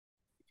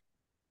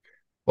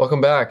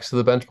Welcome back to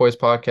the Bench Boys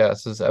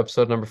podcast. This is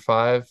episode number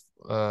 5.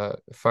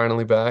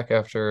 Finally back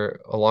after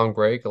a long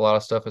break. A lot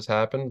of stuff has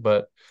happened,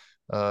 but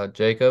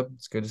Jacob,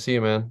 it's good to see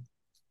you, man.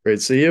 Great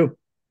to see you.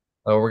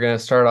 We're going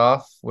to start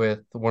off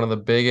with one of the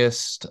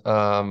biggest,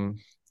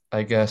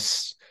 I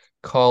guess,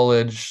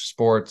 college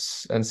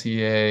sports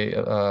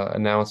NCAA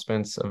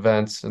announcements,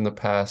 events in the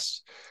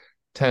past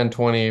 10,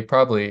 20,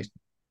 probably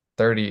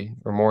 30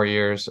 or more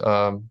years.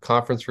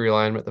 Conference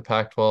realignment, the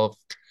Pac-12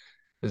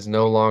 is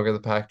no longer the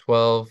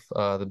Pac-12.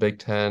 The Big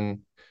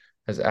Ten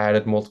has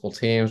added multiple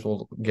teams.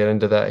 We'll get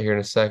into that here in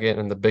a second,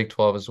 and the Big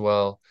 12 as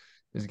well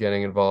is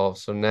getting involved.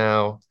 So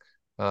now,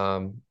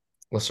 um,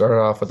 let's start it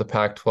off with the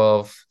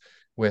Pac-12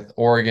 with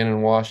Oregon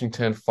and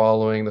Washington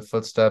following the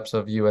footsteps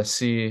of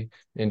USC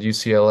and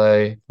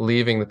UCLA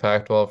leaving the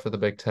Pac-12 for the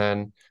Big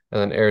Ten,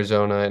 and then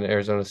Arizona and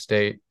Arizona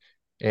State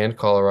and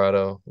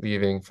Colorado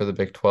leaving for the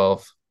Big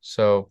 12.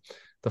 So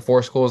the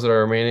four schools that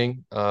are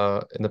remaining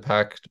in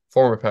the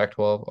former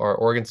Pac-12 are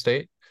Oregon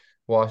State,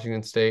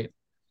 Washington State,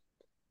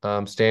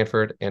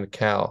 Stanford, and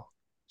Cal.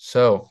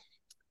 So,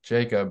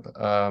 Jacob,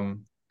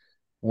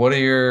 what are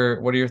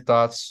your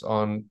thoughts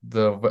on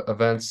the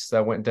events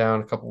that went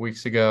down a couple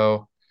weeks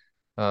ago?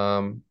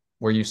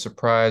 Were you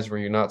surprised? Were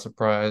you not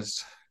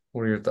surprised?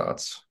 What are your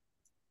thoughts?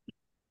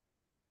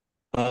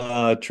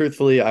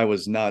 Truthfully, I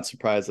was not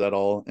surprised at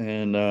all.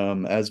 And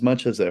as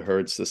much as it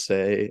hurts to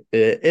say,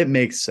 it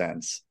makes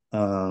sense.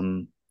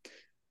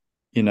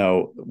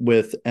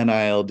 With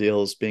NIL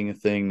deals being a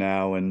thing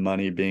now and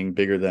money being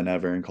bigger than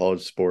ever in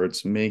college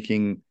sports,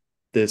 making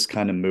this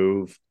kind of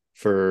move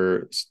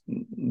for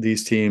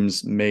these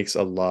teams makes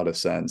a lot of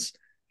sense.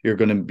 You're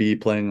going to be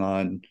playing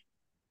on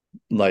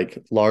like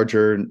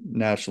larger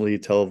nationally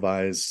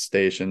televised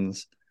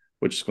stations,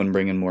 which is going to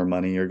bring in more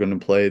money. You're going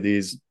to play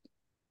these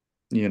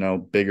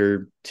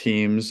bigger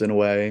teams in a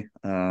way.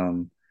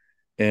 And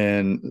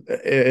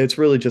it's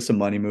really just a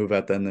money move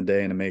at the end of the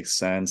day, and it makes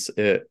sense.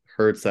 It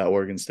hurts that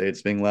Oregon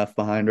State's being left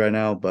behind right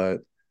now, but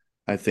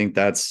I think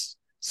that's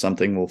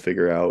something we'll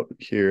figure out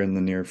here in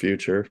the near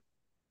future.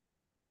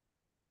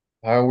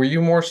 Were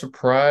you more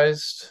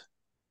surprised?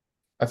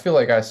 I feel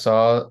like I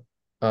saw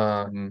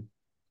um,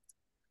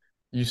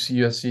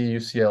 UCSC,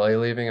 UCLA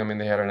leaving. I mean,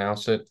 they had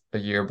announced it a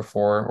year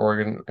before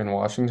Oregon and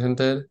Washington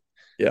did.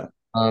 Yeah,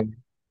 Um,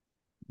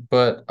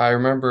 but I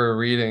remember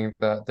reading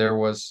that there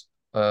was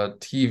a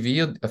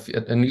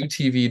new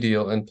TV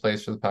deal in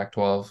place for the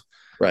Pac-12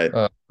 right.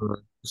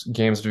 for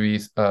games to be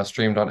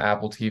streamed on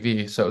Apple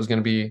TV. So it was going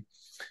to be,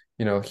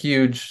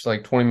 huge,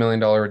 like $20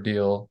 million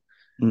deal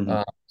Hmm.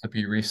 uh, to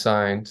be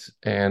re-signed,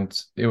 and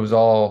it was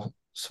all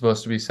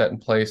supposed to be set in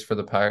place for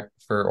the Pac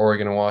for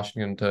Oregon and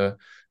Washington to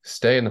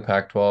stay in the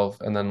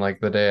Pac-12, and then like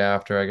the day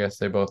after, I guess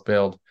they both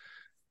bailed.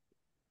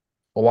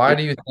 Why Yeah.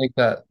 do you think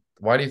that?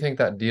 Why do you think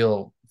that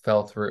deal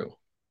fell through?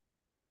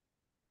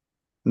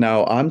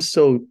 Now, I'm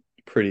still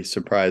pretty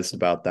surprised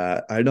about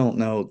that. I don't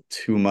know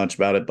too much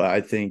about it, but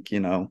I think,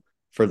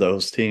 for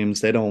those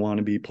teams, they don't want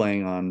to be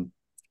playing on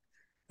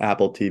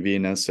Apple TV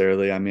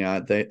necessarily. I mean, I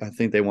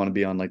think they want to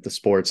be on like the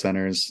sports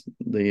centers,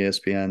 the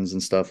ESPNs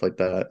and stuff like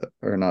that,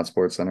 or not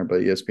sports center,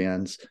 but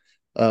ESPNs.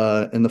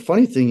 And the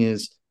funny thing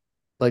is,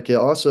 like, it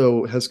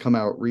also has come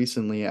out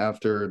recently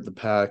after the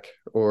pack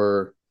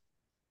or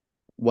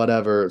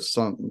whatever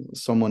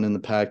someone in the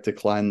pack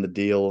declined the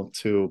deal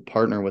to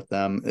partner with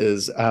them.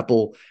 Is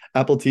Apple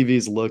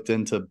TV's looked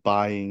into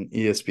buying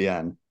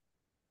ESPN,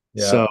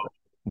 Yeah, so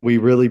we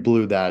really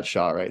blew that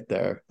shot right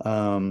there.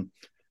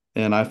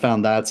 And I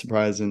found that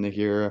surprising to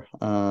hear.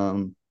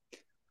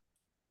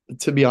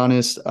 To be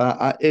honest,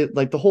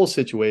 like the whole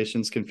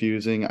situation's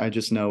confusing. I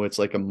just know it's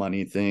like a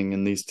money thing,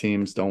 and these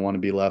teams don't want to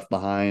be left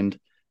behind.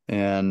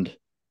 And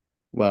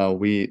well,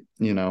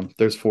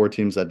 there's four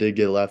teams that did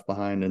get left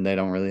behind, and they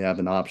don't really have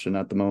an option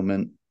at the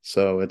moment.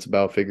 So it's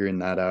about figuring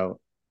that out.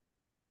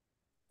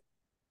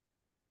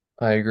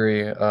 I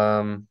agree.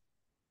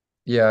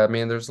 Yeah, I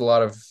mean, there's a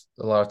lot of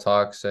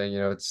talk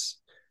saying,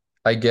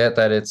 I get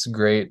that it's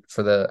great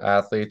for the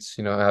athletes,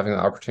 having the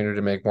opportunity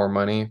to make more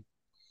money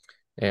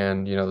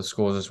and, the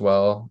schools as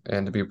well,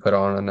 and to be put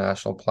on a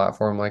national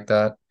platform like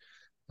that.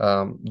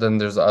 Then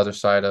there's the other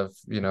side of,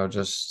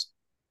 just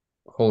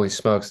holy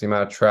smokes, the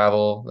amount of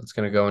travel that's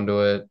going to go into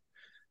it,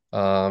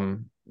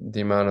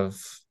 the amount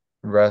of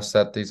rest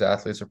that these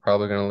athletes are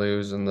probably going to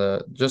lose, and they're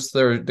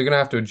going to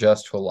have to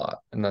adjust to a lot,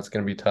 and that's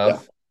going to be Yeah.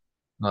 tough.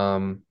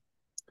 Um,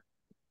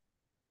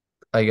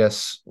 I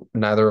guess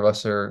neither of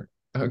us are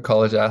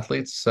college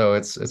athletes, so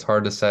it's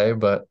hard to say,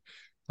 but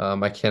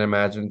I can't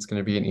imagine it's going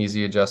to be an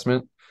easy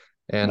adjustment.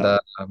 And No.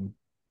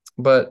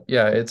 but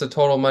yeah, it's a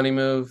total money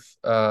move.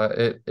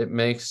 It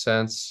makes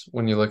sense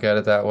when you look at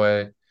it that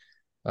way.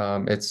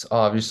 It's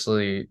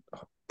obviously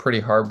pretty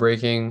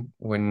heartbreaking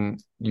when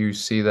you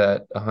see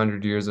that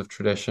 100 years of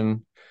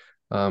tradition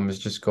is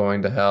just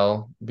going to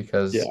hell Yeah.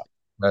 because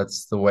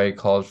that's the way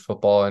college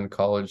football and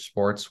college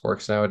sports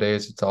works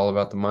nowadays. It's all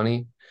about the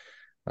money.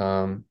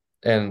 Um,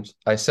 and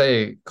I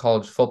say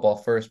college football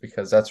first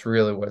because that's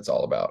really what it's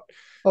all about.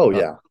 Oh Uh,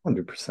 yeah,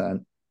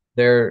 100%.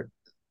 there,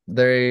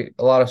 a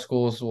lot of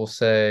schools will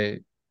say,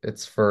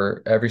 it's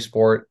for every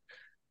sport,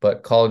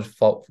 but college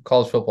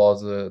football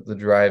is the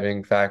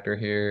driving factor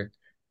here.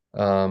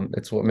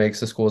 It's what makes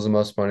the schools the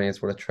most money.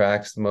 It's what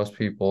attracts the most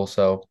people.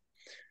 So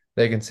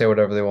they can say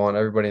whatever they want.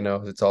 Everybody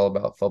knows it's all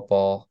about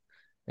football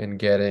and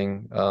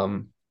getting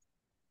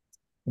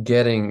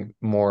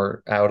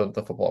more out of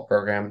the football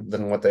program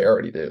than what they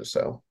already do.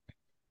 So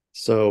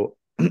So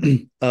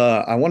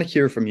I want to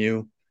hear from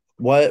you.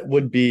 What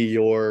would be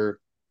your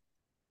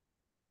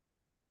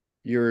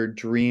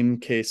dream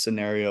case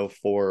scenario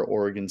for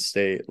Oregon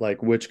State?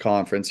 Like which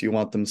conference you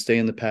want them to stay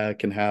in the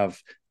pack and have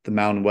the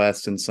Mountain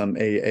West and some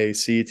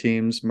AAC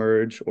teams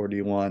merge, or do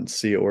you want to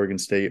see Oregon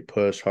State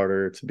push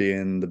harder to be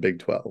in the Big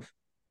 12?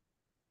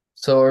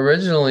 So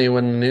originally,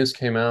 when the news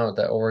came out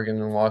that Oregon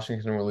and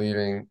Washington were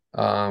leaving,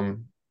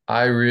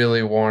 I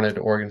really wanted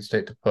Oregon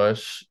State to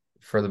push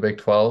for the Big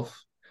 12,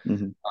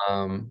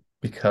 Mm-hmm.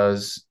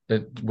 because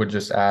it would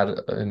just add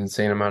an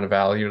insane amount of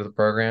value to the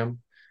program,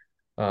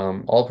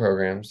 all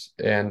programs.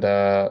 And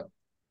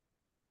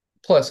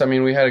plus, I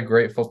mean, we had a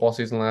great football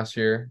season last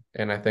year,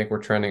 and I think we're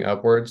trending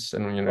upwards.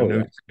 And Oh new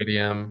yeah.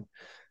 stadium,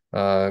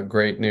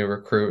 great new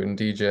recruit and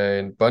DJ,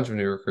 and a bunch of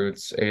new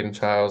recruits, Aiden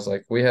Childs.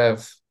 Like we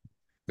have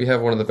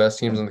one of the best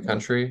teams in the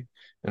country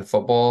in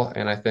football,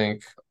 and I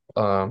think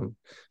I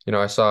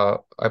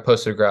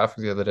posted a graphic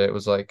the other day. It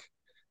was like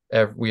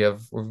we're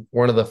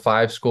one of the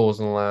five schools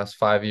in the last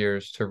 5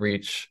 years to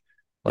reach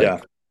Yeah.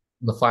 like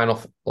the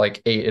final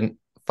like eight in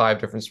five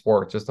different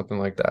sports or something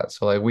like that.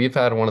 So like we've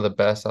had one of the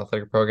best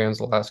athletic programs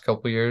the last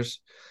couple of years.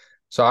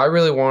 So I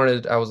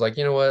was like,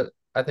 you know what?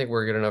 I think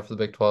we're good enough for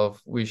the Big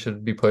 12. We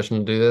should be pushing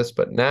to do this.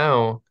 But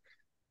now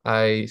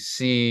I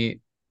see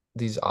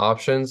these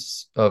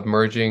options of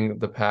merging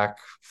the Pac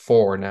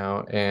four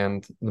now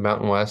and the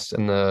Mountain West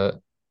and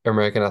the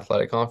American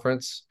Athletic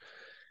Conference.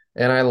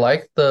 And I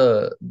like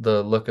the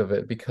look of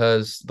it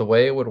because the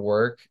way it would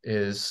work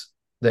is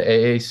the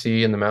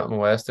AAC and the Mountain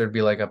West, there'd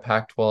be like a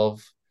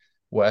Pac-12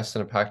 West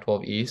and a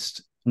Pac-12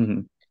 East. Mm-hmm.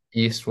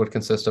 East would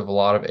consist of a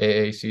lot of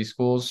AAC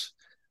schools,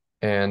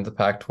 and the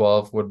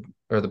Pac-12 would,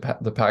 or the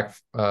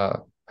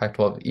Pac-12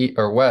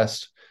 or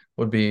West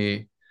would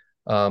be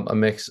a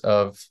mix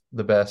of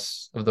the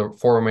best of the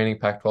four remaining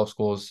Pac-12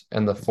 schools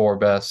and the four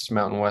best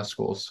Mountain West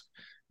schools.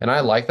 And I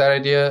like that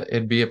idea.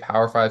 It'd be a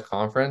Power Five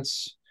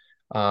conference.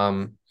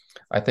 Um,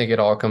 I think it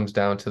all comes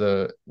down to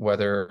the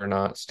whether or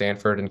not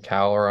Stanford and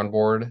Cal are on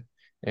board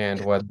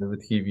and whether the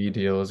TV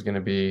deal is going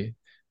to be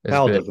as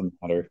Cal big. doesn't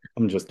matter.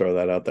 I'm just throw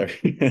that out there.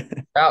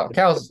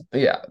 Cal's,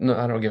 yeah, no,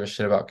 I don't give a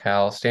shit about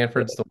Cal.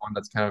 Stanford's the one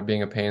that's kind of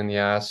being a pain in the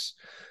ass,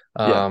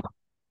 Yeah. um,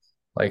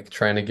 like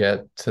trying to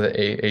get to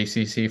the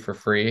ACC for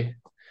free,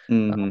 uh,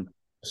 Mm-hmm.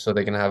 so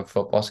they can have a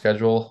football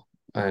schedule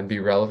and be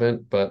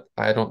relevant. But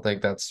I don't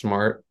think that's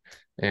smart.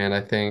 And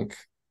I think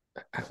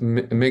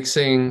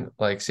mixing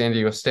like San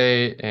Diego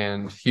State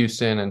and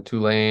Houston and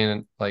Tulane,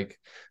 and like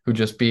who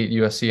just beat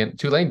USC, and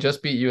Tulane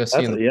just beat USC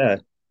That's in the, yeah.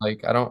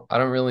 like I don't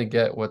really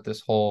get what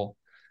this whole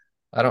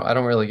I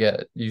don't really get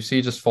it.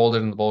 UC just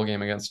folded in the bowl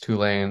game against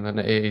Tulane, an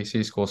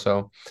AAC school.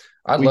 So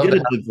I'd We love get to a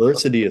have.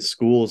 diversity of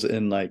schools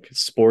in like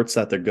sports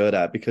that they're good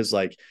at because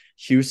like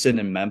Houston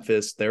and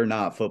Memphis, they're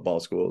not football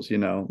schools,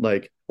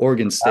 like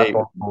Oregon State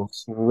Basketball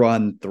schools.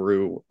 run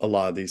through a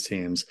lot of these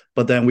teams.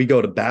 But then we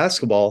go to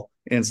basketball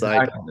and it's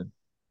like, Exactly.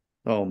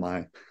 oh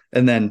my.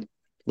 And then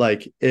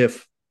like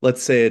if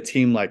let's say a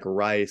team like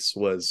Rice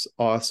was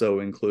also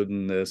included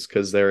in this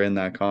because they're in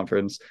that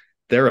conference,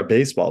 they're a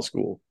baseball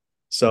school.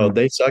 So Hmm.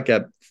 they suck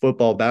at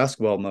football,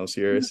 basketball most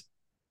years.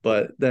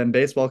 But then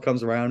baseball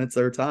comes around, it's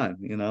their time.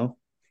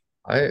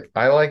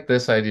 I like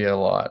this idea a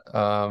lot.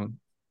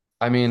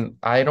 I mean,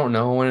 I don't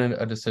know when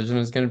a decision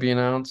is going to be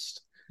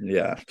announced.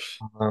 Yeah.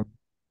 Um,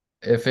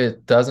 if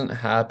it doesn't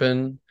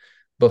happen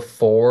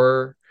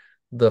before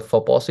the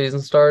football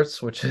season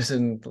starts, which is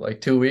in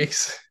like 2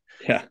 weeks,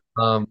 Yeah.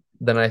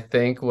 then I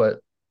think what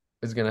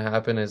is going to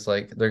happen is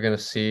like they're going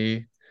to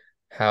see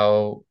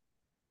how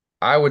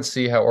I would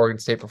see how Oregon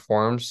State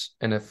performs,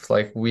 and if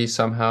like we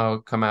somehow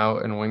come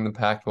out and win the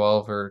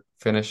Pac-12 or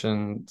finish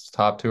in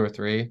top two or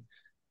three,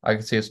 I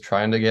could see us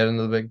trying to get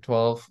into the Big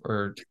 12.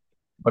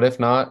 But if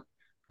not,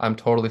 I'm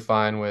totally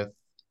fine with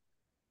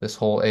this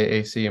whole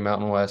AAC and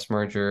Mountain West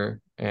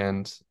merger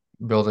and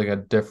building a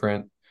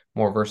different,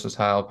 more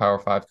versatile Power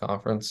Five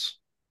conference.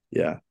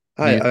 Yeah.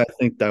 Do you? I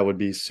think that would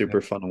be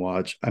super fun to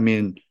watch. I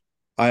mean,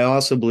 I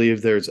also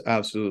believe there's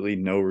absolutely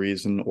no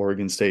reason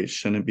Oregon State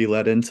shouldn't be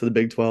let into the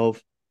Big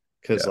 12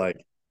 because, Yeah.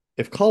 like,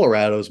 if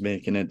Colorado's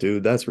making it,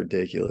 dude, that's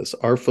ridiculous.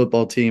 Our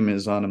football team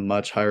is on a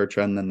much higher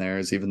trend than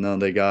theirs, even though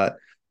they got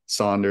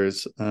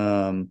Saunders.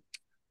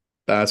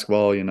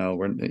 Basketball,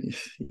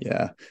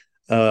 yeah.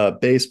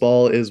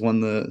 Baseball is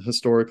one of the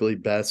historically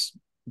best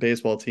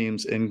baseball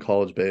teams in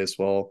college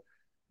baseball.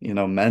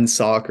 Men's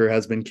soccer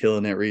has been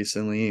killing it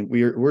recently.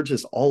 We're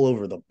just all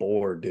over the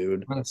board,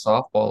 dude. Women's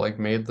softball like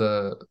made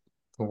the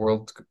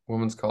World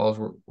Women's College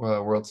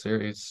World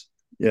Series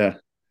Yeah, a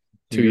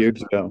few two years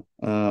years ago.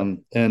 ago.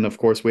 And of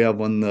course we have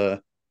one of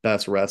the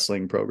best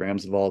wrestling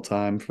programs of all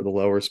time for the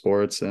lower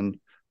sports, and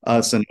Yeah.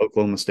 us and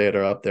Oklahoma State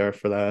are up there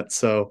for that.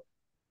 So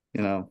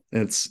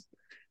It's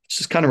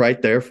just kind of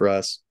right there for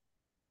us.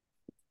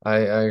 I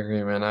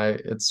agree, man. I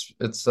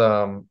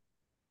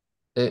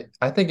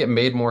think it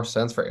made more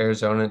sense for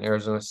Arizona and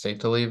Arizona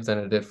State to leave than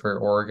it did for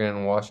Oregon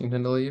and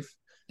Washington to leave.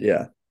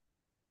 Yeah.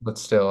 But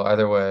still,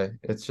 either way,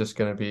 it's just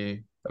gonna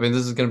be, I mean,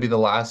 this is gonna be the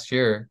last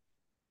year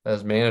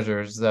as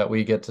managers that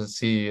we get to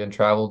see and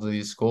travel to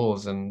these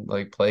schools and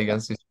like play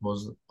against these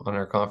schools on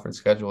our conference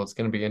schedule. It's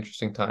gonna be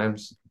interesting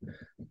times.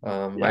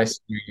 Yeah.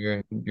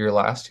 Your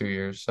last 2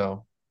 years,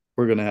 so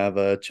We're gonna have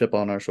a chip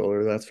on our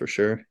shoulder, that's for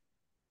sure.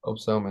 hope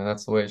so, man.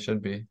 That's the way it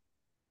should be.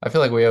 I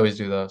feel like we always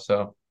do though,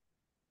 so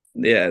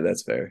Yeah,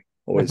 that's fair.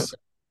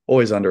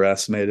 Always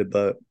underestimated,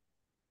 but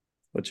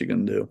what you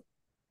gonna do?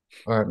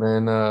 all right,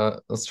 man.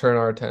 Let's turn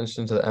our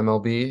attention to the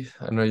MLB.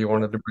 I know you Yeah.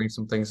 wanted to bring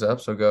some things up,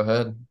 so go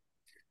ahead.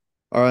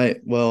 All right.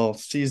 Well,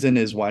 season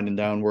is winding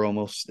down. We're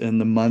almost in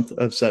the month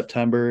of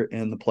September,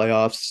 and the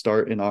playoffs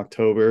start in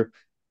October.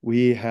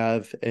 We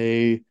have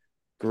a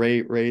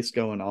great race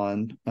going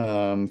on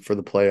for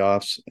the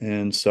playoffs,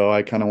 and so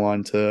I kind of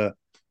wanted to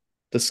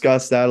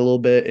discuss that a little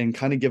bit and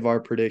kind of give our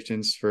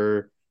predictions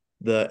for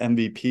the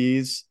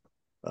MVPs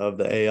of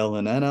the AL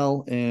and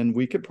NL, and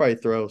we could probably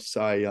throw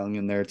Cy Young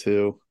in there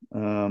too,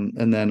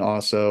 and then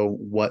also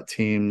what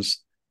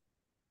teams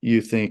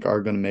you think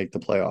are going to make the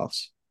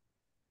playoffs.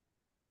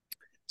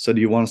 So, do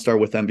you want to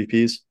start with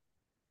MVPs?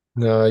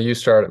 No, you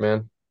start it,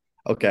 man.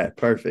 Okay,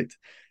 perfect.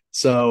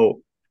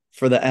 So,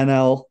 for the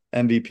NL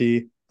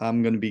MVP,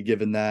 I'm going to be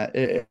given that.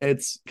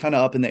 It's kind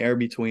of up in the air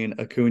between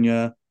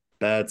Acuna,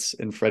 Betts,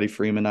 and Freddie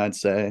Freeman, I'd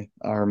say,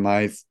 are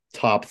my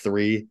top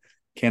three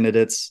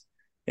candidates.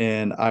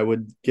 And I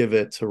would give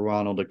it to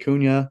Ronald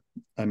Acuna.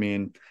 I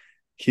mean,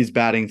 he's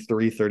batting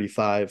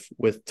 335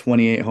 with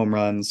 28 home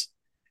runs.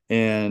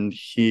 And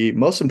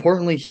most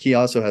importantly, he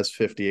also has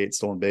 58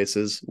 stolen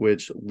bases,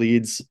 which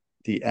leads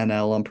the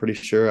NL, I'm pretty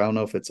sure. I don't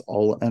know if it's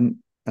all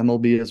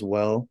MLB as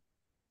well.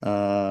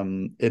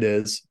 It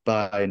is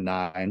by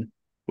 9,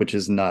 which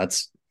is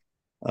nuts.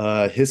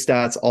 His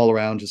stats all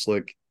around just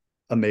look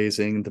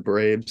amazing. The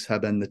Braves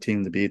have been the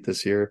team to beat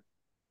this year.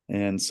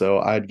 And so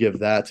I'd give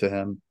that to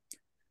him.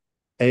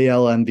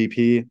 AL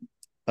MVP.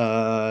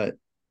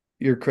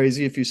 You're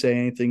crazy if you say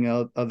anything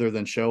other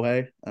than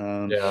Shohei.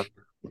 Yeah.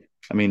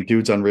 I mean,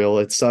 dude's unreal.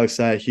 It sucks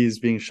that he's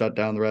being shut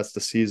down the rest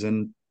of the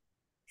season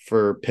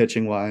for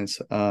pitching wise.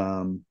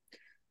 But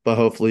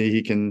hopefully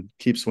he can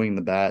keep swinging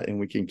the bat and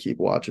we can keep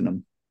watching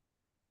him.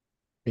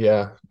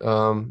 Yeah.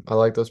 I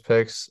like those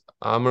picks.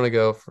 I'm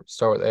gonna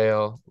start with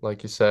AL.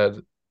 Like you said,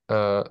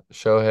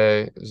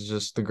 Shohei is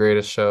just the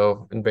greatest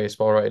show in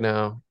baseball right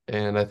now,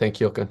 and I think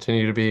he'll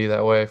continue to be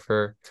that way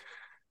for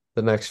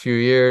the next few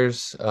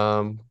years.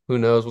 Who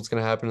knows what's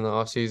gonna happen in the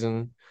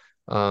offseason?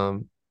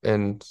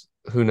 And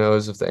who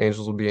knows if the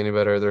Angels will be any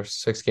better? They're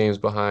 6 games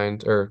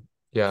behind, or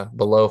yeah,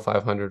 below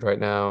 500 right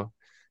now,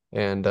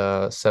 and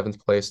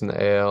seventh place in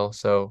the AL.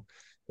 So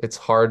it's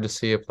hard to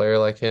see a player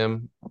like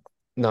him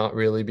not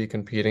really be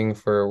competing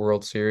for a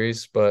World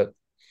Series, but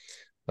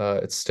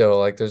it's still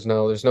like there's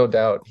no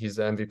doubt he's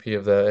the MVP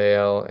of the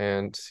AL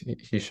and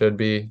he should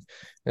be.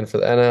 And for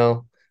the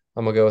NL,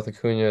 I'm gonna go with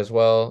Acuna as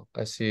well.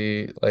 I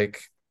see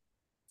like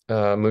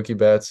Mookie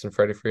Betts and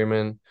Freddie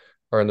Freeman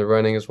are in the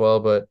running as well,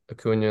 but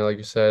Acuna, like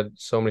you said,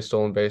 so many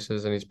stolen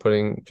bases and he's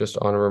putting just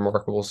on a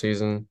remarkable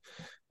season,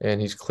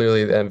 and he's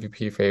clearly the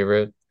MVP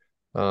favorite.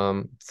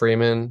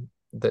 Freeman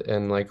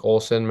and like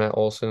Matt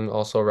Olson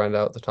also round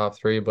out the top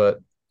three, but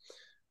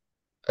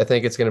I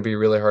think it's going to be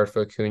really hard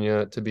for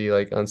Acuna to be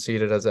like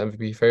unseated as the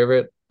MVP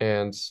favorite.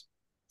 And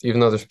even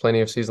though there's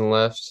plenty of season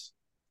left,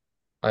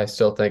 I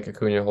still think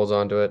Acuna holds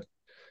on to it.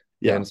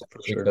 Yeah, And for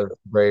sure. because the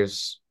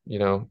Braves,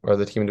 are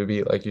the team to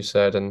beat, like you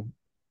said, and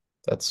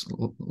that's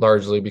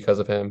largely because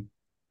of him.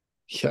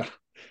 Yeah.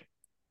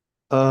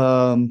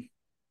 All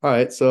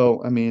right.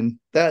 So I mean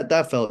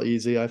that felt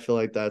easy. I feel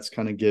like that's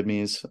kind of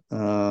gimmies.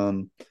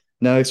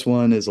 Next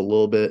one is a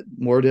little bit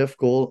more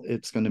difficult.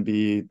 It's going to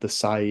be the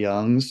Cy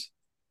Youngs.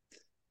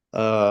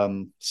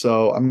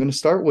 So I'm going to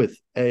start with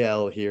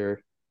AL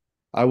here.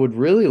 I would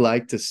really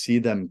like to see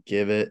them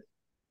give it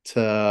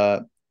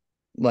to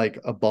like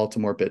a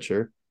Baltimore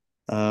pitcher,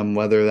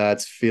 whether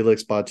that's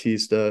Felix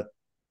Bautista,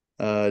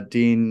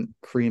 Dean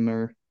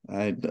Creamer.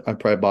 I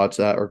probably botched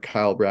that, or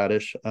Kyle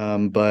Bradish.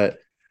 But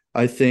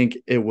I think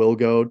it will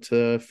go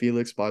to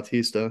Felix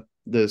Bautista.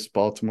 This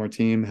Baltimore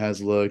team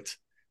has looked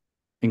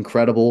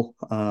incredible.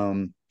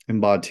 And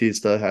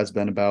Bautista has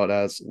been about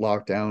as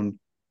locked down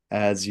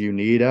as you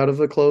need out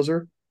of a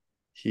closer.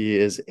 He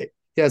has an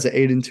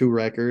 8-2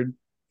 record,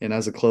 and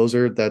as a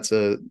closer, that's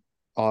a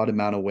odd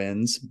amount of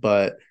wins.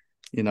 But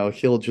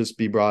he'll just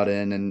be brought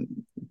in and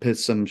pitch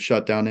some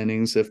shutdown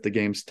innings if the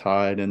game's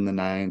tied in the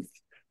ninth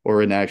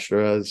or in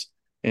extras.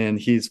 And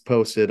he's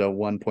posted a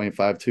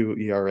 1.52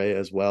 ERA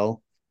as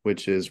well,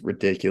 which is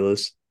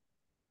ridiculous.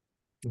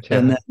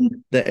 And Yeah.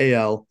 then the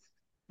AL,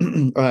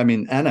 or I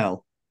mean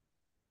NL,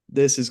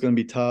 this is going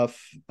to be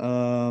tough.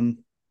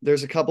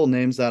 There's a couple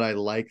names that I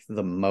like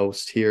the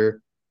most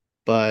here,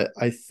 but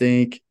I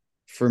think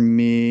for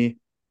me,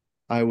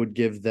 I would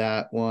give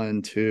that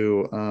one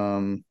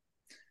to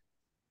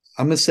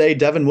I'm gonna say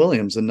Devin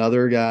Williams,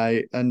 another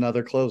guy,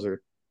 another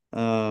closer.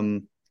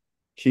 Um,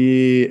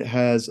 he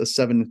has a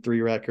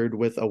 7-3 record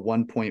with a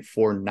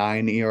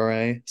 1.49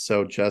 ERA,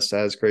 so just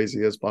as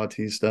crazy as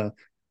Bautista.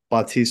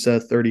 Bautista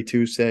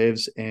 32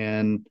 saves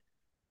and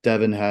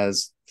Devin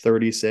has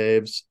 30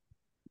 saves.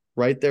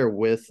 Right there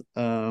with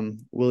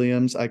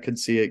Williams, I could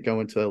see it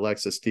going to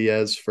Alexis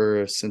Diaz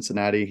for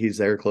Cincinnati. He's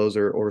their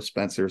closer, or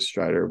Spencer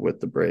Strider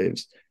with the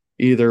Braves.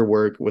 Either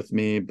work with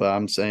me, but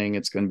I'm saying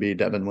it's going to be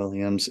Devin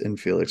Williams and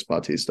Felix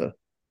Bautista.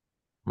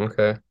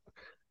 Okay.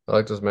 I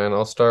like this, man.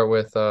 I'll start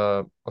with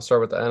the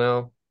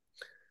NL.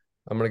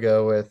 I'm gonna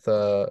go with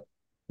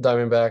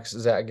Diamondbacks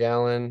Zach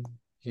Gallen.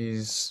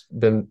 He's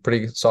been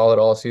pretty solid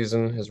all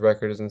season. His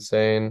record is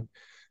insane.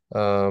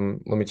 Let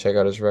me check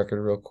out his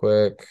record real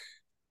quick.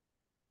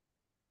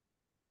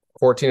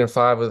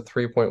 14-5 with a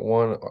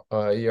 3.1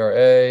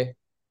 ERA.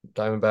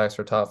 Diamondbacks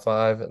are top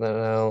five in the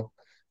NL.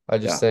 I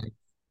just Yeah. think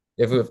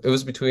if it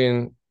was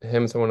between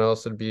him and someone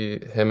else, it'd be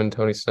him and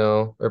Tony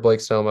Snell or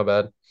Blake Snell, my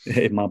bad.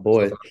 Hey, my So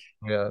boy.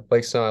 yeah,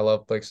 Blake Snell, I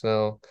love Blake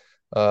Snell.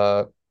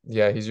 Uh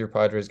yeah, he's your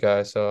Padres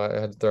guy, so I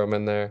had to throw him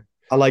in there.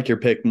 I like your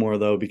pick more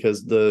though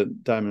because the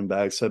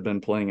Diamondbacks have been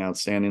playing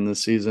outstanding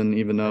this season,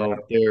 even though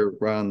Yeah. they're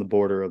right on the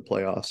border of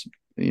playoffs.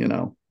 You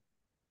know,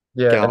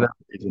 Yeah, and gallon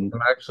season.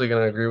 I'm actually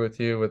gonna agree with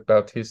you with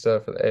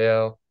Bautista for the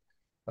AL.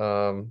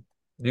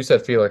 You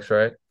said Felix,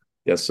 right?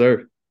 Yes,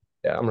 sir.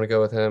 Yeah, I'm gonna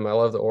go with him. I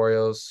love the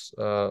Orioles.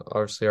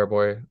 Obviously our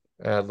boy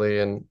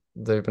Adley, and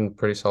they've been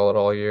pretty solid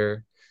all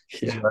year.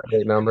 He's Yeah, got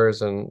great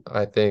numbers, and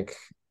I think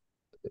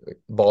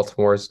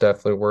Baltimore is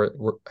definitely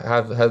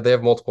have they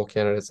have multiple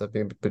candidates. I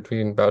think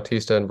between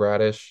Bautista and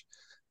Bradish,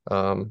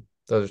 those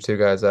are two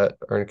guys that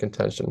are in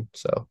contention.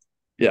 So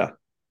yeah,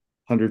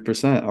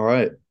 100%. All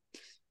right.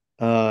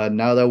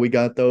 Now that we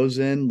got those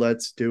in,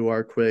 let's do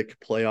our quick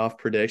playoff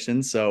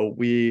predictions. So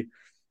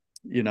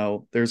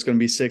there's going to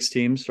be 6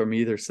 teams from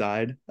either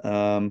side.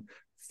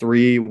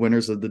 3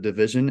 winners of the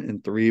division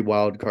and 3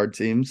 wild card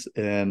teams.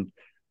 And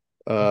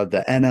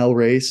the NL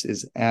race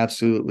is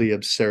absolutely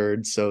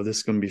absurd. So this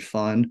is going to be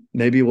fun.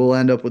 Maybe we'll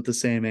end up with the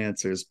same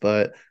answers,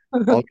 but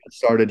I'll get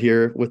started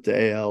here with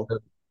the AL.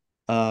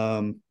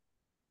 Um,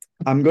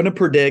 I'm going to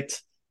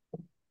predict.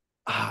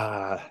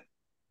 Uh,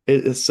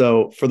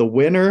 so for the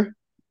winner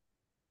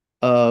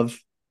of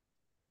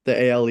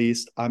the AL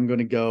East, I'm going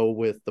to go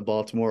with the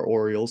Baltimore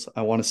Orioles.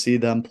 I want to see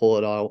them pull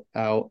it all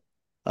out.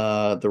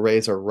 The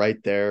Rays are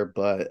right there,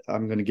 but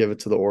I'm going to give it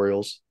to the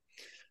Orioles.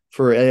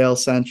 For AL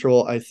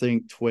Central, I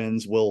think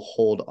Twins will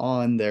hold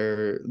on.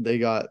 They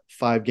got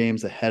 5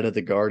 games ahead of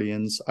the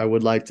Guardians. I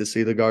would like to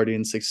see the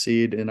Guardians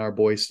succeed in our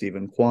boy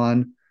Stephen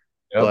Kwan,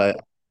 yep. but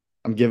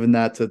I'm giving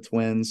that to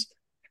Twins.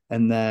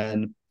 And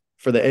then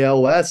for the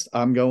AL West,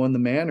 I'm going the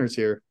Manners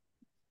here.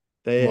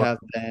 They Well, have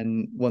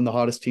been one of the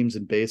hottest teams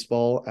in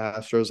baseball.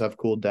 Astros have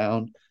cooled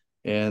down,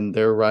 and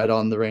they're right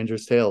on the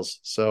Rangers' tails.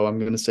 So I'm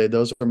going to say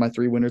those are my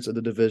 3 winners of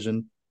the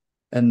division.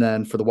 And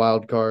then for the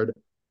wild card,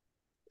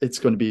 it's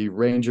going to be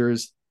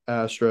Rangers,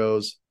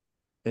 Astros,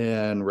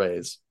 and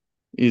Rays.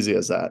 Easy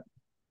as that.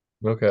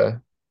 okay.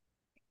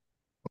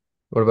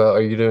 What about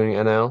are you doing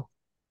NL?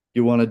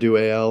 You want to do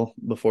AL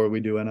before we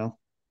do NL?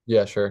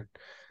 Yeah, sure.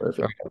 All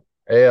Perfect.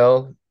 right.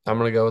 AL, I'm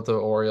gonna go with the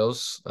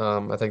Orioles.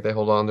 I think they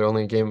hold on. They're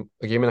only a game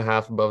and a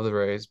half above the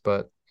Rays,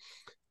 but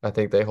I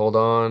think they hold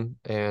on,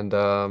 and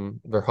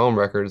their home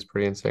record is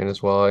pretty insane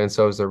as well, and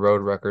so is their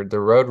road record.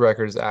 Their road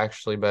record is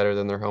actually better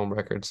than their home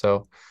record,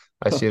 so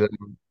I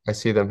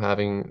see them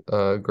having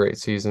a great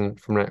season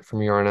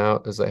from here on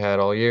out as they had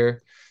all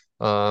year.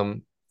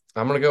 Um,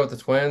 I'm gonna go with the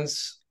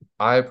Twins.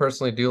 I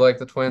personally do like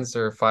the Twins.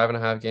 They're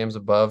 5.5 games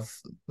above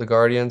the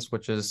Guardians,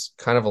 which is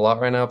kind of a lot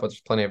right now, but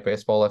there's plenty of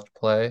baseball left to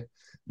play.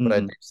 But I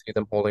do Mm-hmm. see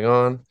them holding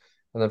on.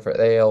 And then for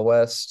AL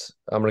West,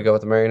 I'm gonna go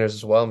with the Mariners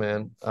as well,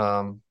 man.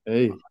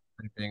 Hey,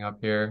 Being up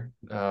here,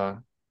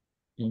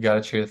 you got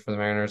to cheer for the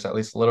Mariners at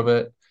least a little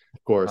bit. of Uh,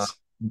 course.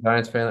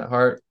 Giants fan at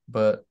heart,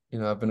 but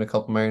I've been to a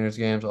couple Mariners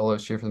games. I'll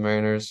always cheer for the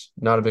Mariners.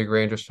 Not a big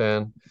Rangers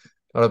fan,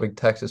 not a big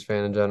Texas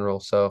fan in general.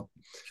 So,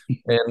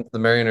 and the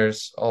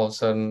Mariners, all of a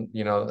sudden,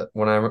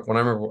 when I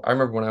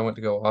remember when I went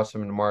to go watch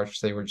them in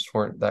March, they just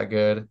weren't that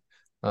good.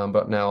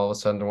 But now all of a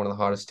sudden they're one of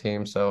the hottest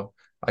teams. So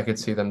I could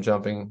see them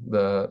jumping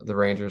the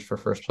Rangers for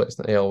first place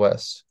in the AL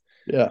West.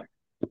 Yeah.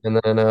 And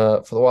then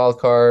for the wild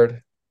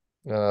card,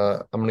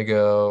 I'm gonna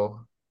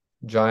go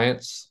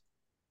Giants.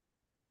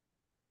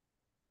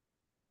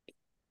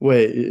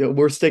 Wait,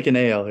 we're sticking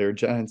AL here.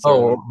 Giants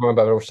Oh, are my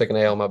bad. We're sticking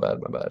AL. My bad.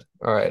 My bad.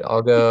 All right.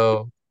 I'll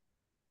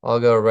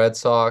go Red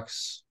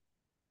Sox,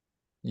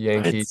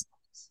 Yankees.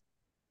 Reds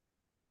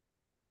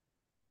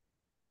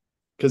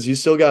because you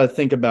still got to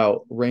think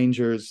about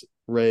Rangers,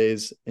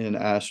 Rays, and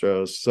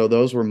Astros. So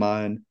those were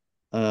mine.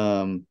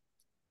 Um,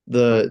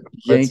 the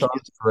Red Sox,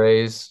 Yankees,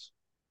 Rays.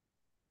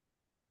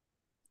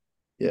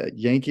 yeah,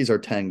 Yankees are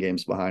 10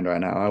 games behind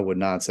right now. I would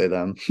not say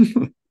them.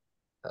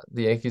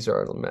 The Yankees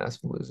are on a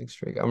massive losing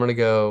streak. I'm gonna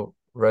go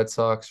Red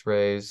Sox,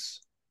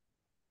 Rays,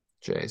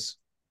 Jays.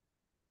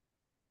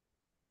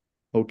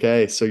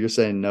 Okay, so you're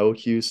saying no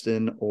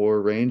Houston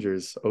or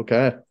Rangers.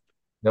 Okay.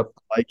 Yep.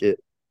 Like it.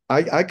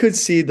 I could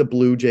see the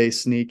Blue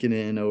Jays sneaking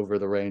in over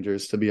the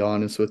Rangers, to be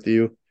honest with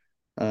you.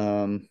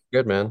 Um,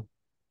 Good, man.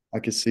 I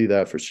could see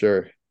that for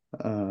sure.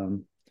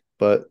 Um,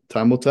 but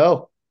time will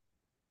tell.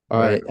 All All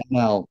right. right.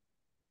 Now,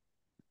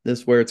 this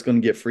is where it's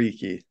going to get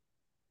freaky.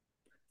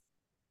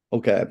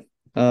 Okay.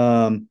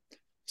 Um,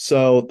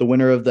 so the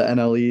winner of the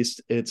NL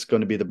East, it's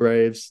going to be the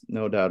Braves,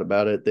 no doubt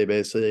about it. They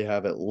basically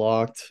have it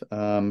locked.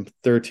 13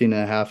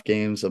 and a half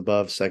games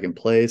above second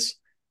place.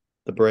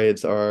 The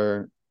Braves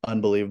are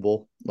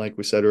unbelievable, like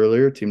we said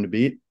earlier, team to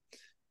beat.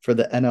 For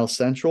the NL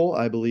Central,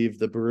 I believe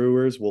the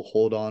Brewers will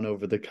hold on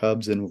over the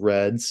Cubs and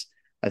Reds.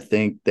 I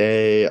think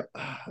I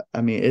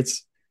mean,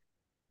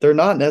 they're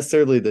not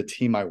necessarily the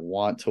team I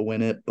want to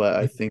win it, but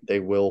I think they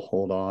will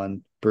hold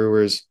on.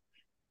 Brewers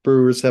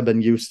have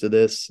been used to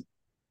this.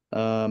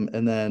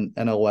 And then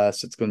NL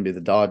West, it's going to be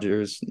the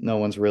Dodgers. No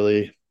one's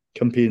really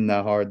competing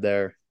that hard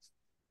there.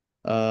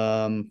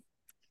 Um,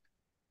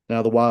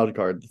 Now the wild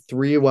card, the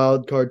three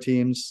wild card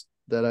teams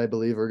that I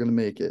believe are going to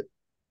make it.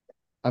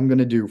 I'm going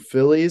to do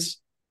Phillies.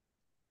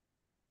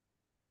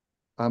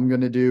 I'm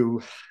going to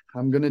do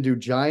I'm going to do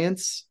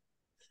Giants.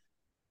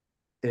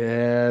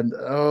 And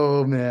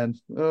oh man,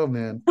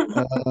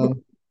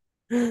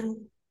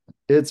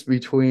 it's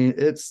between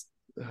it's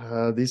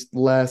these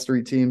last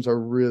three teams are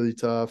really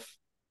tough,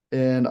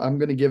 and I'm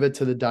gonna give it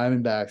to the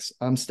Diamondbacks.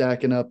 I'm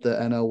stacking up the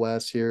NL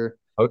West here.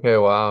 Okay,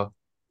 wow.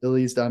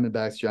 Phillies,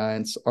 Diamondbacks,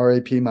 Giants.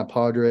 RAP my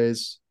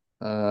Padres.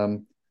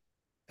 Um,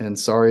 and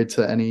sorry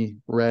to any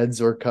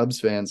Reds or Cubs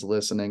fans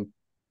listening.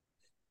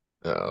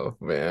 Oh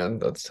man,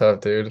 that's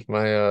tough, dude.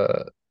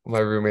 My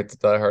roommate's a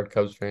diehard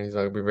Cubs fan. He's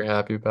not gonna be very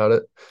happy about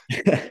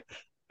it.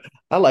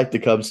 I like the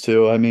Cubs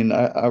too. I mean,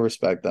 I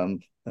respect them.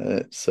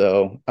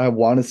 So I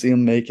want to see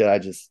them make it. I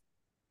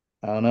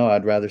don't know.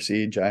 I'd rather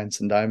see Giants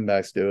and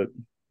Diamondbacks do it.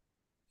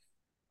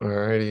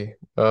 Alrighty.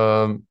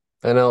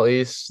 NL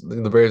East,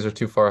 the Braves are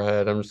too far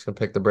ahead. I'm just gonna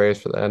pick the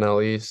Braves for the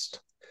NL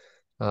East.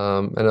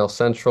 NL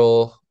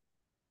Central,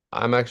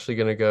 I'm actually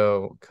gonna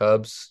go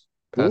Cubs,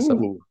 pass up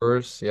the Ooh,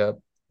 Brewers. Yep,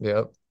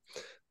 yep.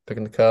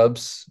 Picking the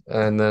Cubs.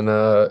 And then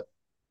for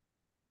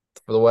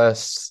the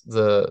West,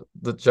 the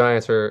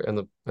Giants are and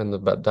the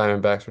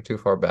Diamondbacks are too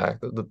far back.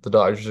 The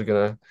Dodgers are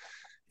gonna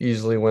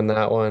easily win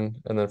that one.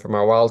 And then for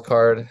my wild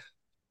card,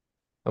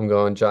 I'm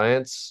going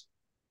Giants,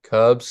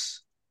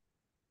 Cubs.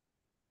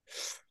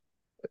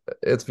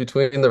 It's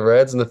between the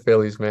Reds and the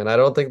Phillies, man. I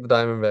don't think the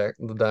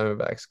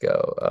Diamondbacks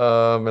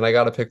go. And I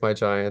gotta pick my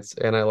Giants,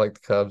 and I like the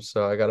Cubs,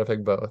 so I gotta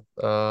pick both.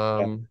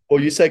 yeah.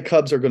 Well, you said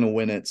Cubs are going to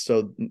win it,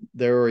 so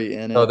they're already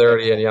in Oh, it. they're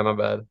already in. Yeah, my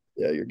bad.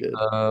 Yeah, you're good.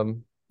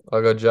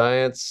 I'll go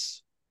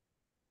Giants,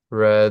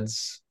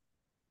 Reds,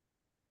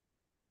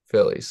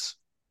 Phillies.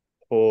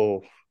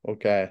 Oh,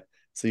 okay.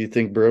 So you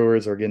think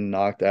Brewers are getting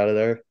knocked out of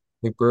there?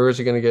 I think Brewers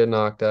are gonna get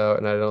knocked out,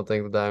 and I don't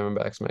think the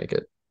Diamondbacks make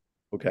it.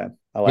 Okay,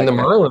 I I mean,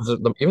 like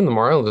that. even the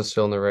Marlins are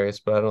still in the race,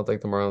 but I don't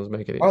think the Marlins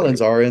make it either.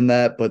 Marlins are in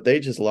that, but they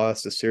just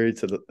lost the series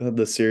to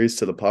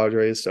the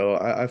Padres, so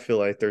I feel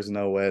like there's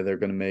no way they're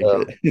going to make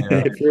Yeah, it.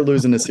 yeah. If you're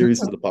losing a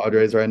series to the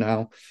Padres right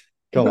now,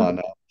 come on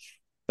now,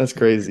 that's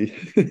crazy.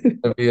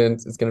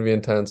 It's gonna be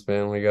intense,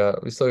 man.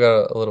 We still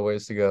got a little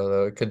ways to go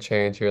though. It could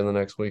change here in the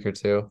next week or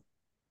two.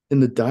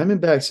 And the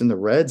Diamondbacks and the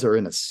Reds are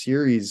in a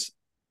series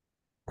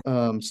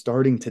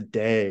starting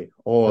today.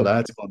 Oh, Okay.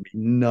 that's going to be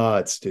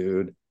nuts,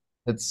 dude.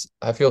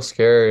 I feel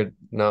scared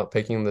not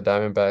picking the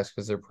Diamondbacks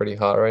because they're pretty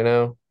hot right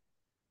now.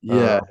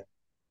 Yeah, Um,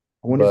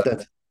 I wonder if but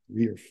that's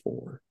 3 or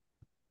 4.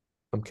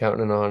 I'm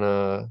counting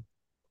on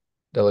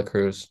De La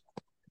Cruz.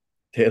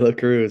 Taylor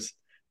Cruz.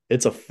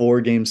 It's a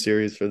 4 game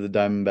series for the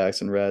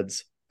Diamondbacks and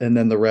Reds. And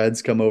then the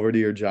Reds come over to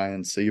your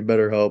Giants. So you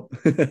better hope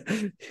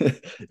you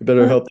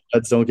better I hope the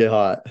Reds don't get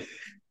hot.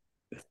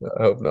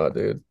 hope not,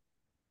 dude.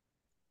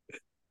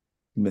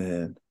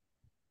 Man.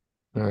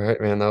 All right,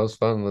 man, that was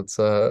fun. Let's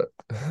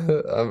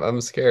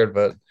I'm scared,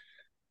 but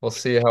we'll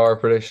see how our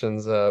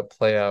predictions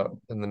play out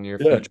in the near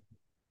Yeah. future.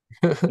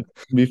 It'd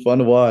be fun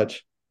to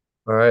watch.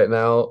 All right,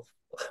 now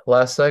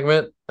last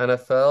segment,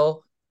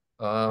 NFL.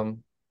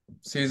 Um,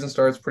 Season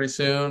starts pretty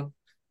soon.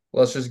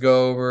 Let's just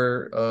go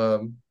over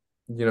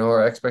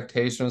our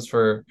expectations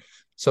for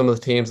some of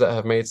the teams that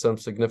have made some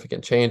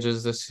significant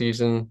changes this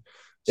season.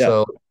 Yeah.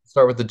 So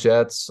start with the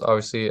Jets.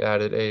 Obviously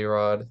added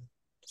A-Rod.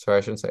 Sorry,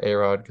 I shouldn't say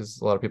A-Rod because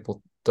a lot of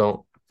people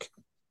don't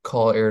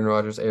call Aaron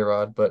Rodgers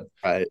A-Rod, but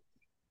Right.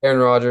 Aaron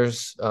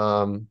Rodgers,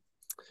 and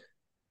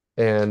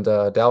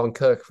Dalvin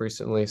Cook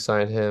recently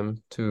signed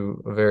him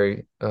to a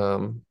very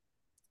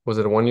was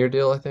it a 1 year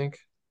deal, I think?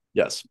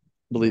 Yes.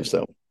 Believe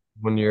so.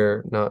 1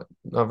 year, not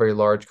very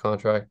large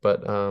contract,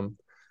 but a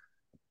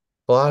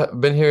lot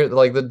been here.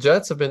 Like the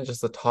Jets have been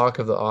just the talk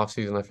of the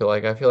offseason. I feel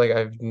like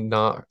I've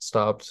not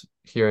stopped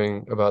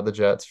hearing about the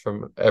Jets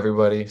from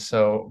everybody.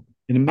 So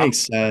And it I'm makes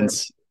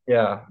sense.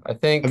 yeah, I Have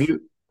think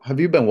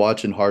you been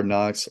watching Hard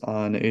Knocks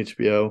on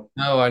HBO?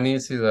 no, I need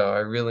to though. I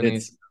really need to.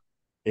 It's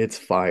it's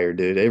fire,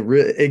 dude.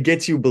 It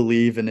gets you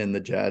believing in the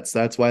Jets.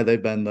 That's why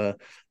they've been the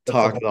That's the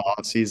talk of whole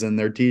the offseason.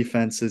 Their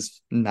defense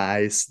is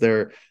nice.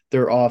 Their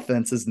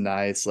offense is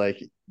nice. Like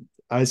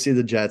I see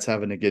the Jets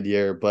having a good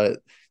year, but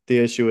the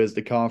issue is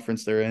the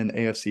conference they're in,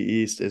 AFC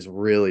East, is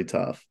really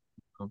tough.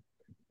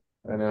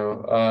 I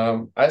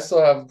know. I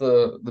still have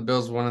the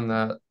Bills winning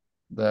that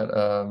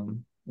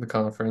the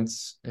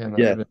conference and that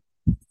Yeah.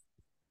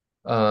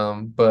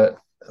 division. But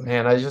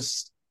man, I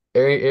just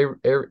Aaron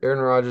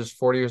Rodgers,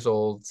 40 years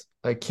old.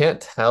 I can't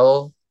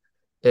tell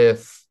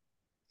if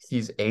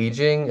he's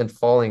aging and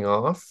falling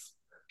off,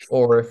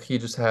 or if he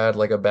just had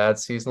like a bad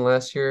season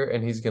last year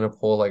and he's gonna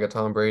pull like a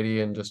Tom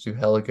Brady and just do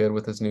hella good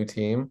with his new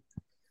team.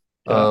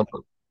 Yeah. Um,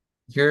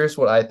 Here's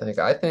what I think.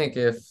 I think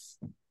if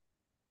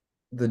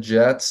the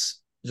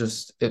Jets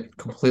just it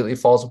completely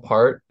falls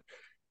apart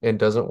and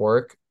doesn't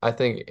work, I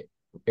think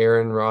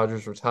Aaron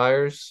Rodgers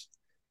retires.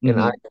 And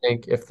I Hmm.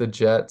 think if the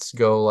Jets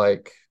go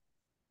like,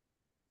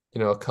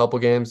 a couple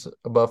games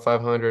above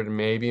 500 and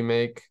maybe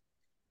make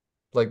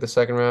like the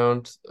second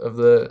round of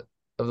the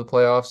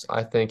playoffs,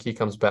 I think he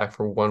comes back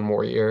for one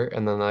more year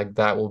and then like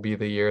that will be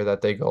the year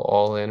that they go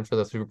all in for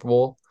the Super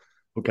Bowl.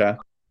 Okay.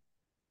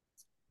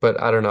 But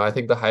I don't know. I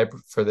think the hype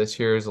for this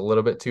year is a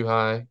little bit too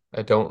high.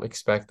 I don't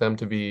expect them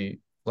to be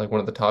like one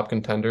of the top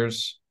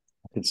contenders.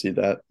 I can see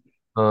that.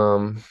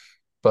 Um,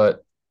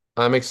 but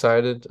I'm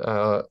excited.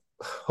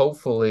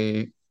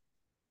 Hopefully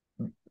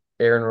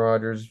Aaron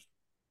Rodgers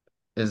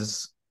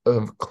is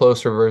a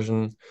closer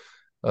version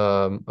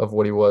of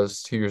what he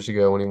was 2 years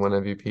ago when he won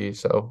MVP.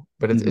 So,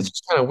 but it's Hmm.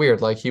 just kind of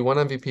weird. Like he won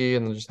MVP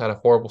and then just had a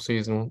horrible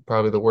season,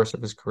 probably the worst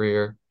of his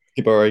career.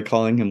 People are already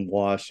calling him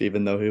washed,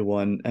 even though he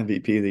won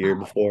MVP the year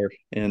before.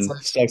 It's And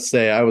like, sucks to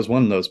say I was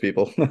one of those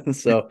people.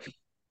 So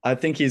I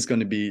think he's going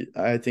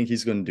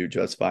to do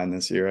just fine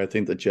this year. I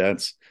think the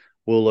Jets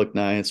will look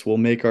nice. We'll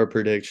make our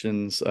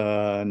predictions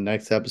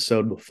next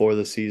episode before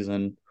the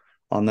season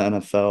on the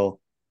NFL.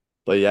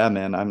 But yeah,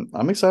 man,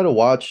 I'm excited to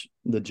watch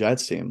the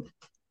Jets team.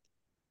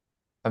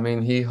 I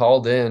mean, he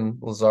hauled in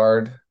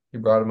Lazard. He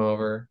brought him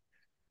over.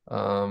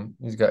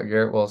 He's got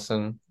Garrett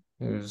Wilson,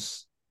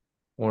 who's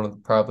one of the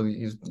probably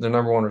he's the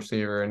number one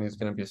receiver, and he's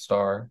going to be a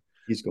star.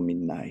 He's going to be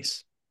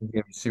nice. He's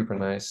going to be super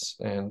nice,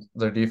 and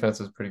their defense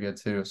is pretty good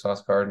too.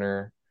 Sauce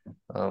Gardner,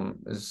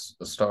 is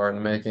a star in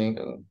the making,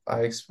 and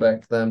I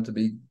expect them to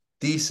be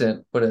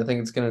decent, but I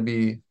think it's going to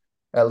be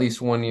at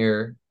least one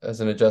year as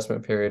an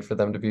adjustment period for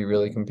them to be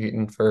really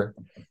competing for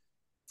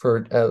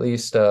at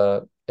least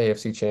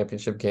AFC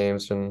Championship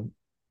games and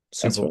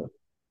That's Super right.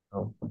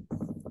 Bowl.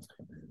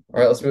 All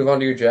right, let's move on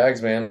to your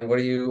Jags, man. What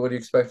do you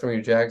expect from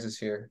your Jags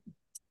this year?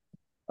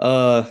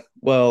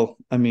 Well,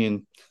 I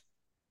mean,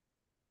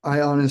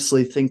 I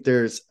honestly think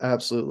there's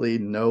absolutely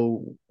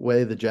no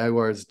way the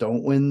Jaguars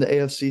don't win the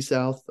AFC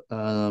South.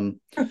 Our,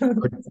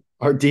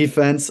 our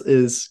defense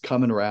is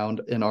coming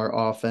around and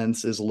our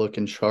offense is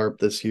looking sharp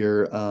this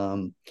year.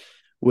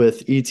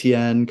 With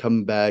ETN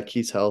coming back,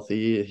 he's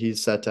healthy.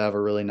 He's set to have a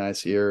really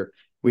nice year.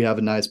 We have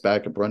a nice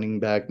backup running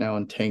back now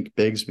in Tank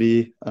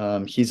Bigsby.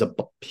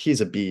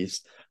 He's a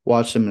beast.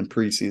 Watched him in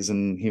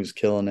preseason; he was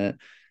killing it.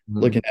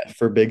 Mhm. Looking at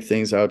for big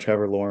things out,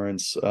 Trevor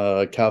Lawrence,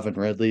 Calvin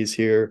Ridley's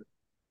here.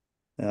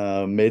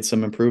 Made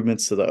some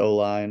improvements to the O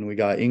line. We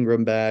got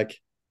Ingram back,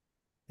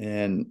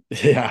 and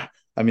yeah,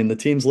 I mean the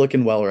team's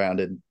looking well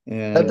rounded.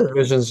 That And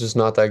division's just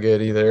not that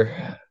good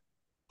either.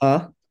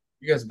 huh?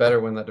 You guys better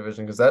win that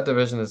division because that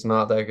division is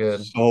not that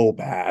good. So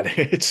bad.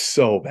 It's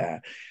so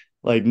bad.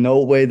 Like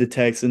no way the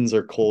Texans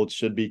or Colts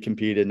should be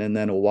competing. And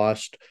then a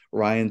washed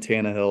Ryan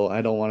Tannehill.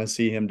 I don't want to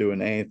see him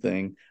doing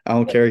anything. I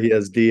don't care. He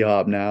has D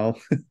Hop now.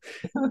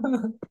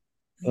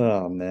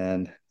 Oh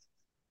man.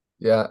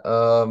 Yeah,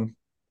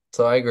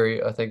 so I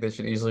agree. I think they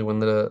should easily win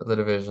the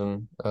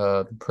division.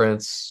 The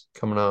Prince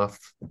coming off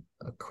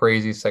a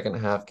crazy second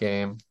half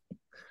game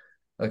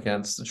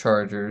against the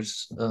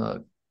Chargers.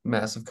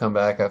 Massive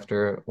comeback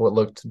after what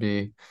looked to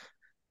be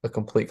a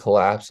complete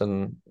collapse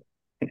and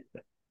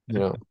you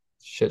know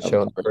shit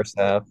show in the first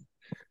half.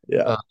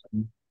 Yeah.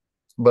 Um,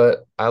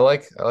 but I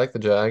like the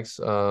Jags.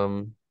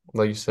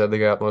 Like you said, they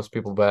got most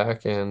people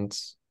back, and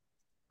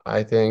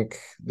I think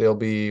they'll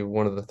be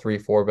one of the three,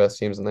 four best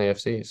teams in the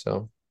AFC.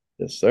 So,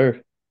 Yes,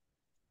 sir.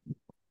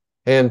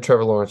 and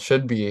Trevor Lawrence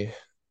should be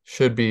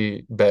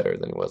better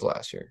than he was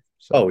last year.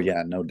 Oh So,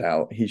 yeah, no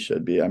doubt. He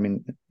should be. I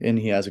mean, and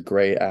he has a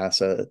great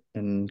asset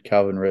in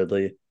Calvin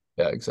Ridley.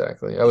 yeah,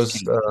 exactly. I Just was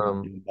can't see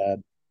him doing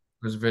bad.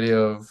 there's a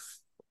video of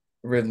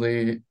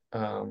Ridley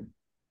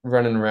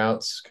running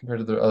routes compared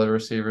to the other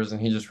receivers,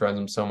 and he just runs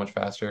them so much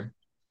faster.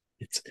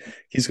 It's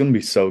he's gonna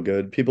be so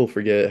good. People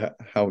forget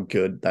how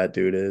good that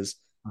dude is.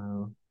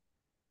 Uh,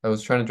 I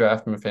was trying to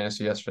draft him in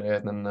fantasy yesterday,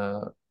 and then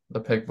the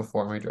pick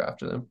before me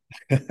drafted him.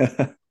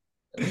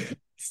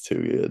 It's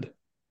too good.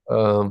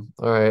 All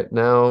right,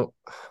 now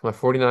my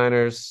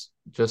 49ers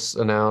just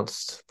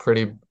announced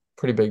pretty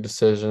big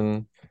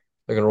decision.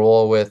 They're gonna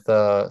roll with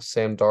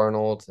Sam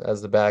Darnold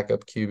as the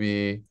backup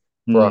QB,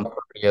 Brock Hmm.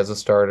 Purdy as a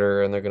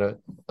starter, and they're gonna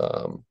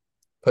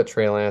put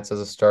Trey Lance as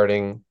a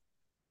starting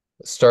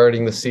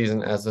the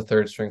season as the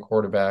third string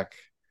quarterback.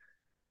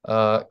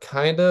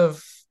 Kind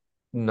of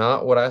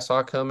not what I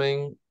saw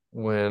coming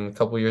when a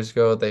couple years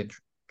ago they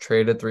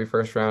traded 3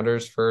 first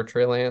rounders for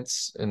Trey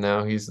Lance, and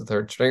now he's the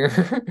third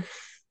stringer.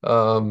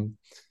 Um,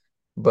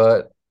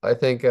 but I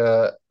think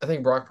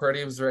Brock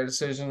Purdy was the right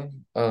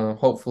decision.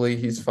 Hopefully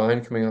he's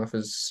fine coming off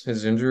his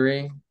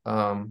injury.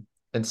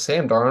 And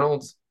Sam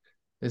Darnold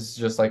is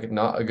just like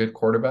not a good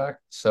quarterback.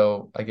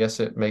 So I guess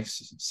it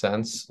makes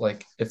sense.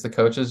 Like if the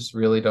coaches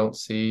really don't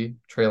see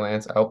Trey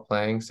Lance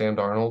outplaying Sam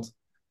Darnold,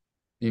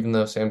 even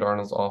though Sam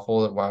Darnold's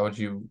awful, why would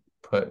you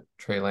put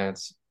Trey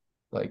Lance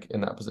like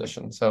in that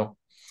position? So,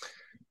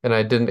 and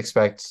I didn't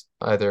expect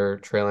either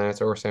Trey Lance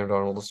or Sam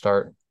Darnold to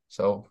start.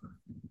 So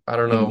I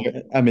don't And know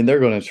they're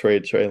going to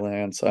trade Trey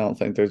Lance. I don't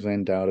think there's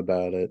any doubt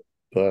about it.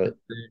 if But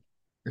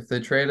they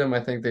trade him. I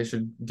think they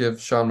should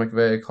give Sean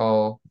McVay a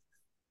call.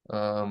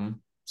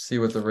 See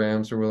what the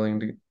Rams are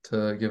willing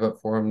to give up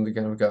for him.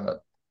 Again, we got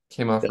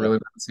came off a yeah, really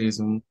bad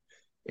season,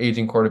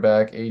 aging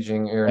quarterback,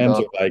 aging Aaron Rams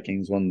Donald. or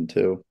Vikings, 1 and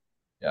 2.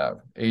 Yeah,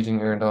 aging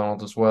Aaron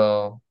Donald as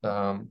well.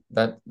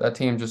 That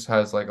team just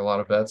has like a lot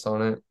of bets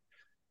on it,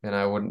 and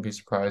I wouldn't be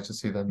surprised to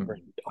see them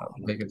Aaron Donald.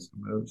 making some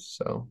moves.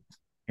 So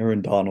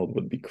Aaron Donald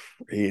would be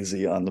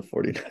crazy on the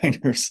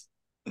 49ers.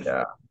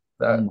 yeah,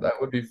 Oh that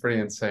would be pretty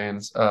insane.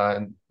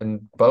 And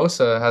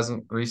Bosa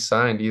hasn't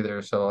re-signed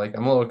either, so like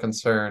I'm a little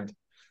concerned.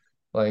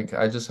 Like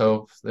I just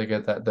hope they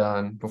get that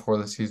done before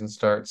the season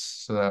starts,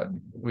 so that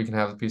we can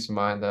have the peace of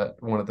mind that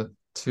one of the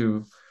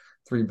two,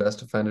 three best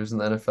defenders in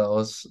the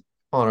NFL is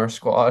on our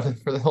squad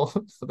for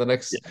the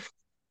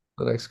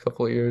next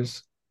couple of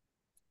years.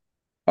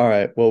 All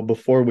right. Well,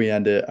 before we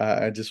end it,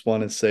 I just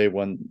want to say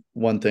one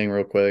thing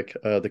real quick.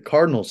 The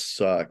Cardinals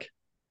suck,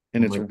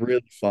 and Oh it's my,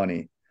 really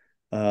funny.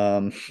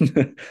 Um,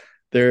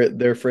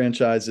 their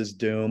franchise is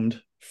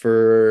doomed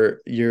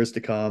for years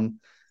to come.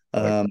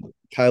 like, Um,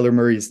 Kyler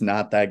Murray's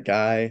not that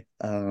guy.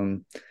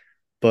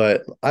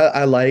 But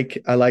I like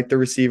the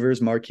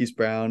receivers, Marquise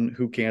Brown,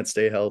 who can't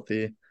stay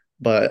healthy,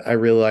 but I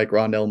really like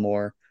Rondell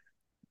Moore.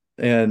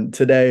 And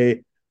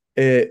today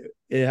it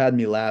had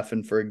me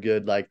laughing for a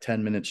good like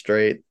 10 minutes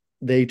straight.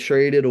 They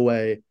traded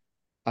away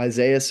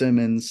Isaiah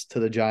Simmons to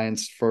the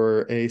Giants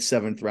for a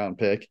seventh round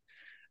pick.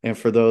 And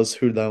for those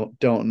who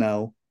don't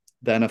know,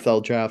 the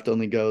NFL draft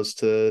only goes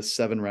to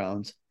 7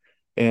 rounds.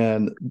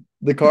 And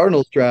the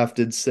Cardinals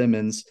drafted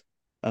Simmons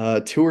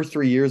 2 or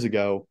 3 years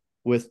ago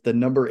with the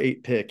number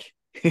 8 pick.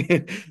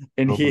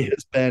 And oh he my,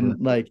 has been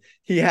like,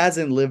 he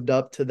hasn't lived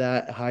up to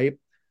that hype,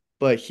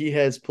 but he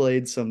has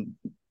played some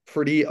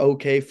pretty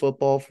okay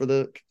football for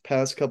the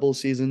past couple of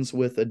seasons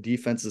with a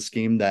defensive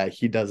scheme that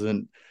he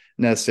doesn't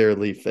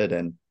necessarily fit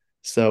in.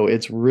 So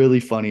it's really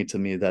funny to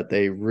me that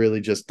they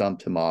really just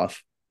dumped him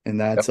off. And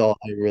yep. that's all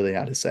I really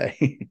had to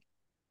say.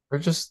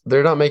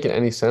 They're not making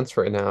any sense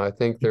right now. I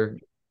think they're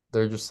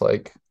just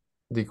like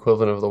the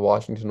equivalent of the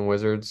Washington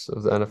Wizards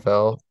of the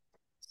NFL.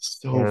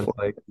 So And fun.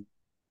 like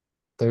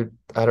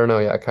I don't know.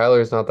 Yeah, Kyler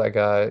is not that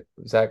guy.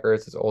 Zach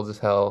Ertz is old as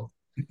hell.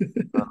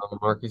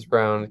 Marquise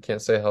Brown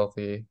can't stay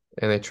healthy,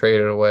 and they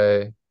traded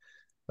away.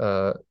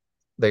 Uh,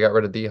 they got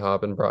rid of D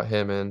Hop and brought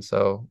him in.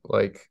 So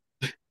like,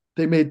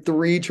 They made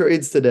 3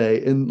 trades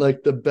today, and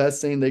like the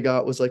best thing they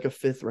got was like a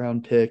fifth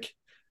round pick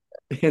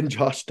and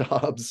Josh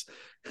Dobbs.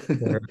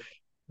 they're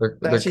they're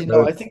Actually,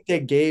 no, good. I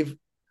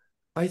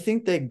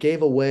think they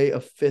gave away a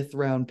fifth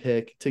round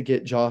pick to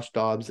get Josh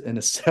Dobbs and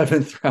a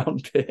seventh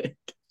round pick.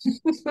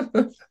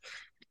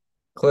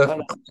 Cliff,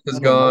 Kind of Cliff is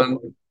kind of gone.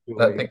 emotional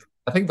too, I I guess. think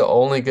I think the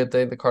only good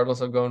thing the Cardinals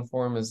have going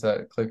for him is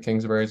that Cliff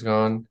Kingsbury's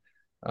gone.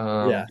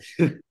 Yeah.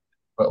 Um,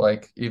 but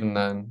like even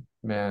then,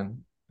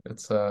 man,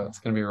 it's gonna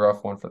be a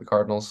rough one for the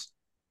Cardinals.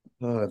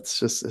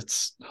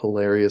 It's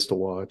hilarious to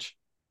watch.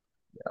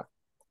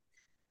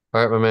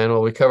 All right, my man.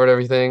 Well, we covered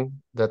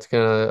everything. That's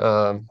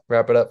gonna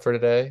wrap it up for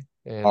today.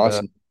 And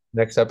Awesome.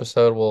 next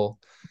episode, we'll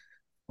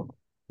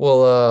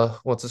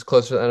once it's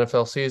closer to the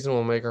NFL season,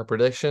 we'll make our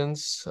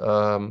predictions.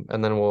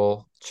 And then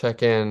we'll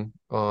check in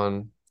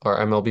on our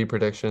MLB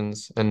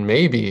predictions, and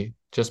maybe,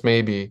 just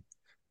maybe,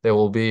 there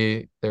will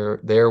be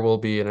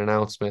an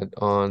announcement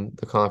on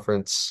the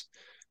conference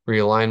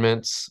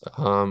realignments.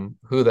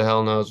 Who the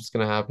hell knows what's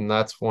gonna happen?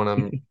 That's one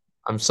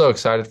I'm so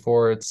excited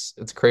for. It's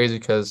crazy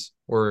because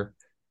we're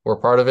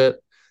part of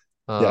it.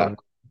 Yeah. Um,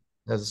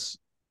 as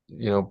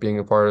you know, being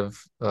a part of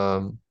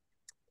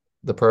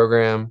the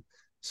program.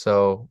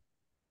 So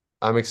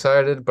I'm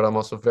excited, but I'm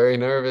also very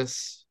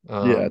nervous.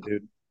 Yeah,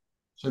 dude.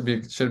 Should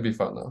be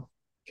fun though.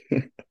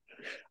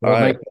 All We'll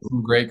right. make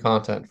some great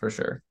content for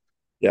sure.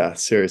 Yeah,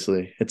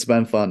 seriously. It's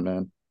been fun,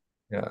 man.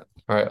 Yeah.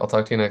 All right. I'll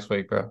talk to you next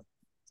week, bro.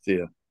 See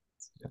ya.